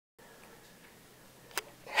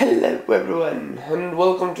Hello everyone and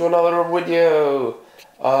welcome to another video.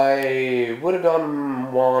 I would have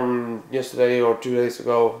done one yesterday or 2 days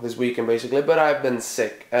ago this weekend basically, but I've been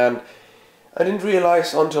sick and I didn't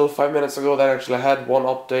realize until 5 minutes ago that I actually had one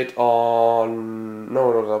update on...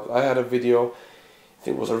 No, I had a video, I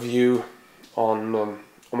think it was a review on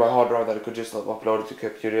my hard drive that I could just upload it to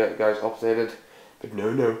keep you guys updated, but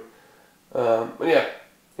no. But yeah,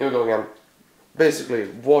 here we go again. Basically,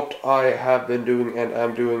 what I have been doing and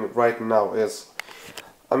am doing right now is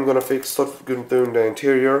I'm gonna start doing the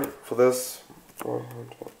interior for this.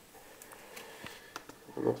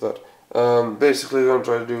 Basically, I'm gonna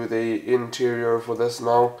try to do the interior for this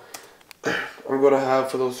now. I'm gonna have,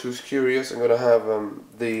 for those who's curious, I'm gonna have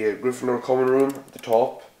the Gryffindor common room at the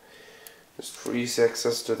top. Just for easy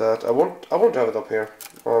access to that. I won't have it up here.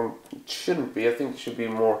 It shouldn't be. I think it should be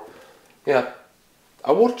more. Yeah.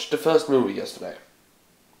 I watched the first movie yesterday,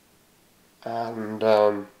 and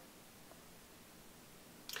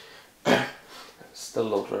still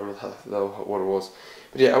don't remember what it was.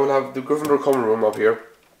 But yeah, I will have the Gryffindor common room up here.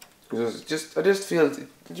 Because I just feel it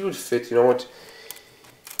would fit. You know what?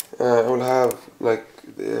 I will have like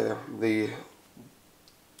the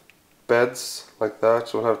beds like that.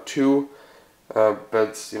 So I'll have two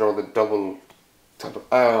beds. You know, the double type of.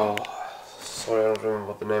 Oh, sorry, I don't remember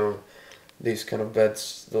what the name of these kind of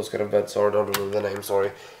beds, those kind of beds are. I don't remember the name,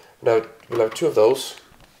 sorry. Now we'll have two of those,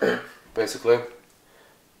 basically.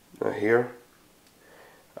 Here.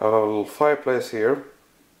 I have a little fireplace here. And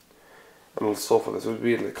a little sofa. This would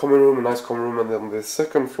be the common room, a nice common room, and then the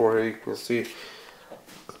second floor here you can see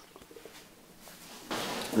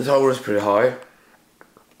the tower is pretty high.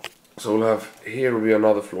 So we'll have, here will be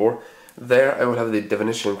another floor. There I will have the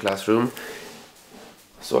definition classroom.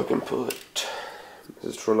 So I can put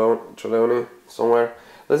Mrs. Trelawney somewhere.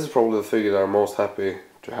 This is probably the figure that I'm most happy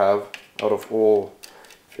to have out of all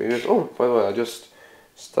figures. Oh, by the way, I just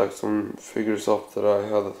stacked some figures up that I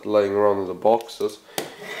had laying around in the boxes.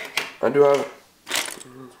 I do have...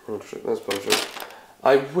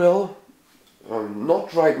 I will,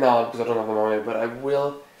 not right now because I don't have the money, but I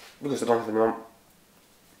will, because I don't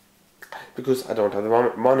have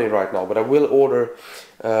the money right now, but I will order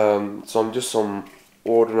some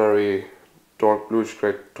ordinary dark bluish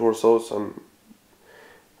grey torsos and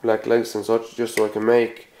black legs and such, just so I can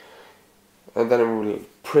make, and then I will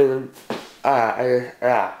print.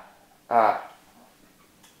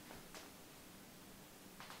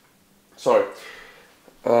 Sorry,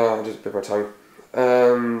 I just bit my tongue.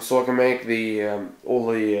 So I can make the all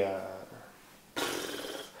the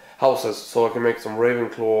houses. So I can make some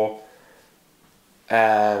Ravenclaw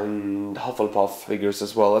and Hufflepuff figures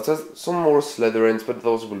as well. It says some more Slytherins, but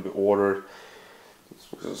those will be ordered.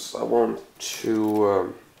 Because I want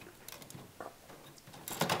to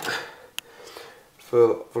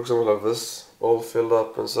for example, have this all filled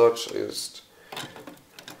up and such. I just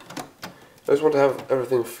want to have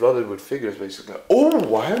everything flooded with figures, basically.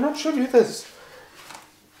 Oh, I have not showed you this.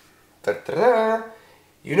 Ta-da!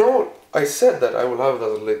 You know, I said that I will have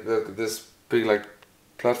this big like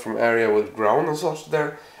platform area with ground and such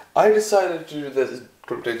there. I decided to do this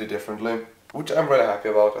completely differently, which I'm really happy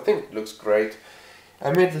about. I think it looks great. I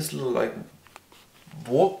made this little like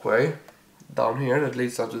walkway down here that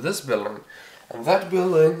leads up to this building, and that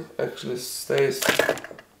building actually stays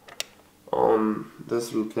on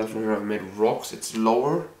this little platform here. I made rocks. It's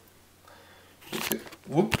lower.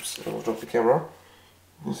 Whoops! I almost dropped the camera.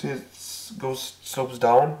 You see it slopes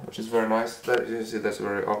down, which is very nice. There you see there's a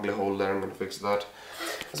very ugly hole there. I'm gonna fix that.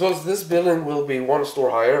 As well as this building will be one store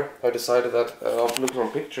higher. I decided that after looking on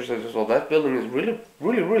pictures, I just saw that building is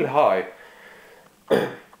really high.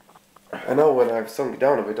 I know when I've sunk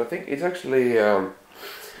down a bit, I think it's actually what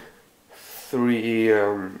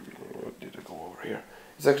did I go over here?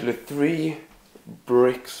 It's actually 3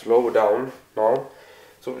 bricks lower down now.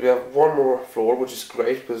 So we have one more floor, which is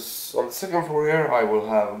great, because on the second floor here I will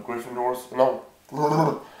have Gryffindor's, no,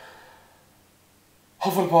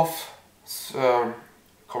 Hufflepuff's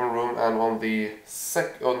common room, and on the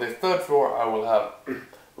third floor I will have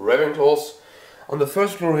Ravenclaws. On the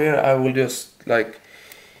first floor here I will just like,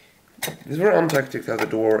 it's very untactic to have the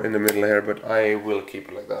door in the middle here, but I will keep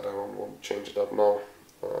it like that. I don't want to change it up now.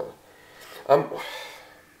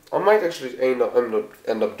 I might actually end up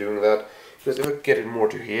doing that, because if I get it more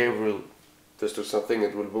to here, we'll just do something.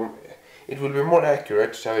 It will be more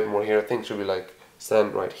accurate to have it more here. I think it should be like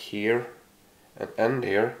stand right here and end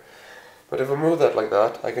here. But if I move that like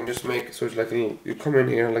that, I can just make so it's like a little. You come in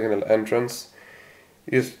here like a little entrance.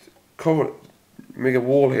 You just make a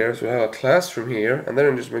wall here, so you have a classroom here, and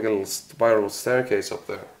then just make a little spiral staircase up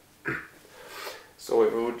there. So So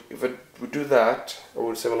if I would do that, I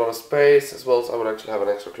would save a lot of space, as well as I would actually have an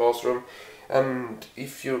extra classroom. And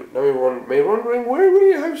if you may wondering, where will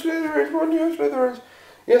you have Slytherin? When do you have Slytherin?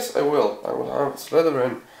 Yes, I will. I will have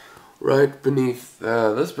Slytherin right beneath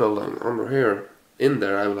this building, under here. In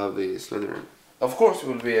there, I will have the Slytherin. Of course,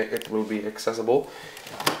 it will be accessible.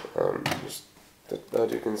 Just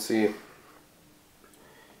that you can see. You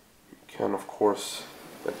can, of course,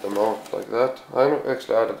 get them out like that. I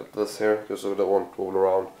actually added this here just so they won't roll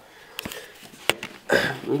around.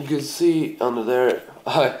 You can see under there.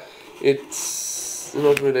 It's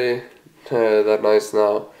not really that nice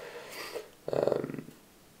now.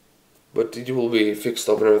 But it will be fixed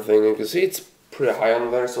up and everything. You can see it's pretty high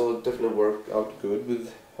on there, so it'll definitely work out good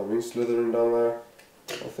with having Slytherin down there.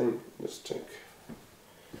 I think, just take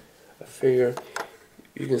a figure.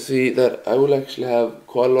 You can see that I will actually have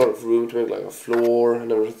quite a lot of room to make like a floor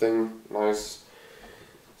and everything nice.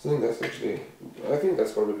 So I think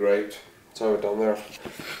that's gonna be great to have it down there.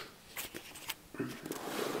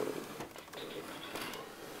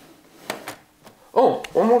 Oh,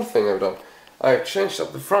 one more thing I've done. I changed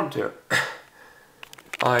up the front here.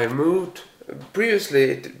 I moved.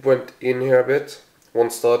 Previously it went in here a bit, one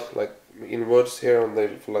stud, like inwards here on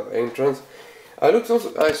the like entrance.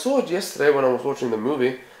 I saw it yesterday when I was watching the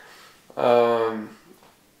movie. I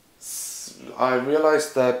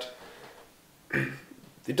realized that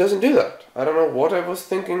it doesn't do that. I don't know what I was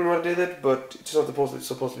thinking when I did it, but it's not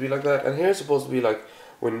supposed to be like that. And here it's supposed to be like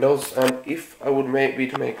windows. And if I would maybe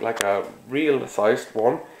to make like a real sized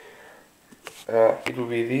one, it will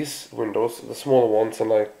be these windows, the smaller ones, and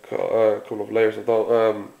like a couple of layers of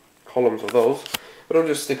those, columns of those. But I'll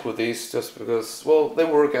just stick with these just because, well, they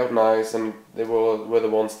work out nice, and they were the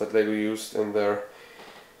ones that Lego used in their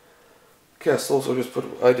castle. So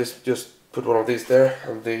I just put one of these there,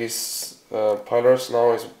 and these pillars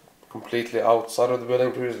now is completely outside of the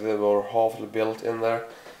building. Previously they were half built in there,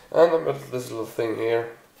 and I built this little thing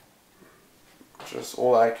here, which is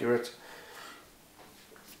all accurate.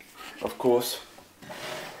 Of course.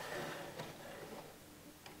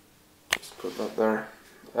 Just put that there.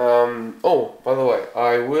 Oh, by the way,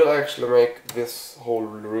 I will actually make this whole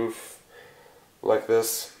roof like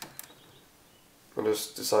this. I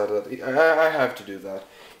just decided that I have to do that.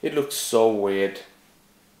 It looks so weird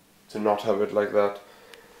to not have it like that.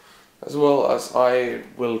 As well as I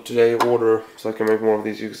will today order, so I can make more of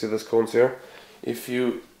these. You can see this cones here. If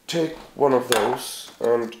you take one of those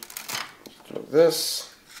and like this.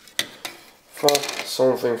 Fuck,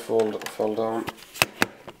 something fell down.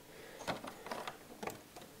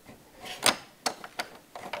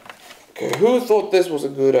 Okay, who thought this was a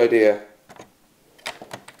good idea?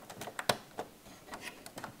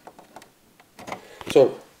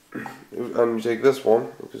 So, and you take this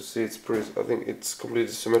one, you can see it's pretty, I think it's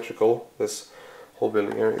completely symmetrical, this whole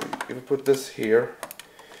building here. If you put this here,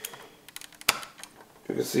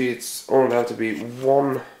 you can see it's only have to be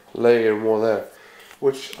one layer more there.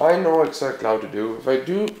 Which I know exactly how to do. If I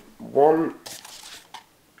do one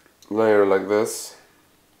layer like this,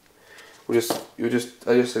 I just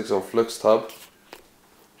take some flux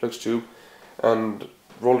tube, and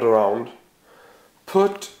roll it around.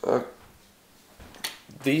 Put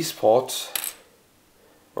these parts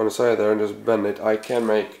on the side there and just bend it. I can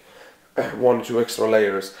make 1 or 2 extra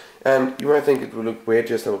layers, and you might think it will look weird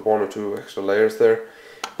just to have 1 or 2 extra layers there.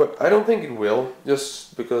 But I don't think it will,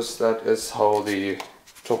 just because that is how the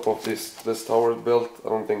top of this tower is built. I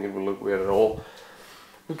don't think it will look weird at all,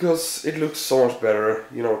 because it looks so much better,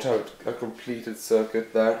 you know, to have a completed circle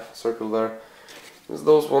there. Because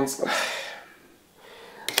those ones,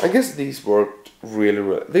 I guess these worked really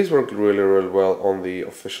well on the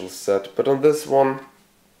official set, but on this one,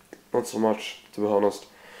 not so much, to be honest.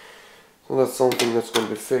 So that's something that's going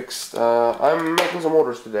to be fixed. I'm making some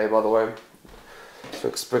orders today, by the way. So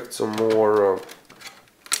expect some more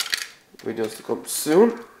videos to come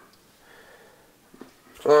soon.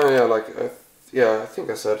 Yeah, I think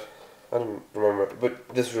I said, I don't remember, but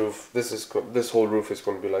this whole roof is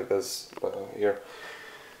going to be like this here.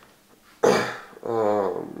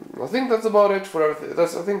 I think that's about it for everything. I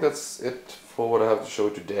think that's it for what I have to show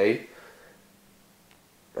today.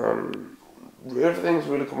 Everything's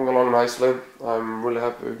really coming along nicely. I'm really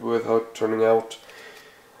happy with how it's turning out.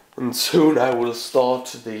 And soon I will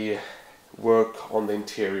start the work on the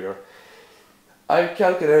interior. I've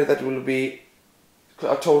calculated that it will be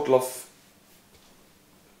a total of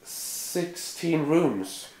 16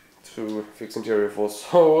 rooms to fix interior for,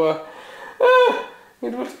 so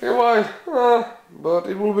it will take a while, but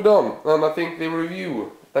it will be done. And I think the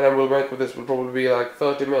review that I will make with this will probably be like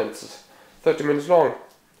 30 minutes long.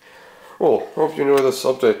 Well, hope you enjoy this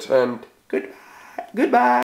update, and goodbye. Goodbye.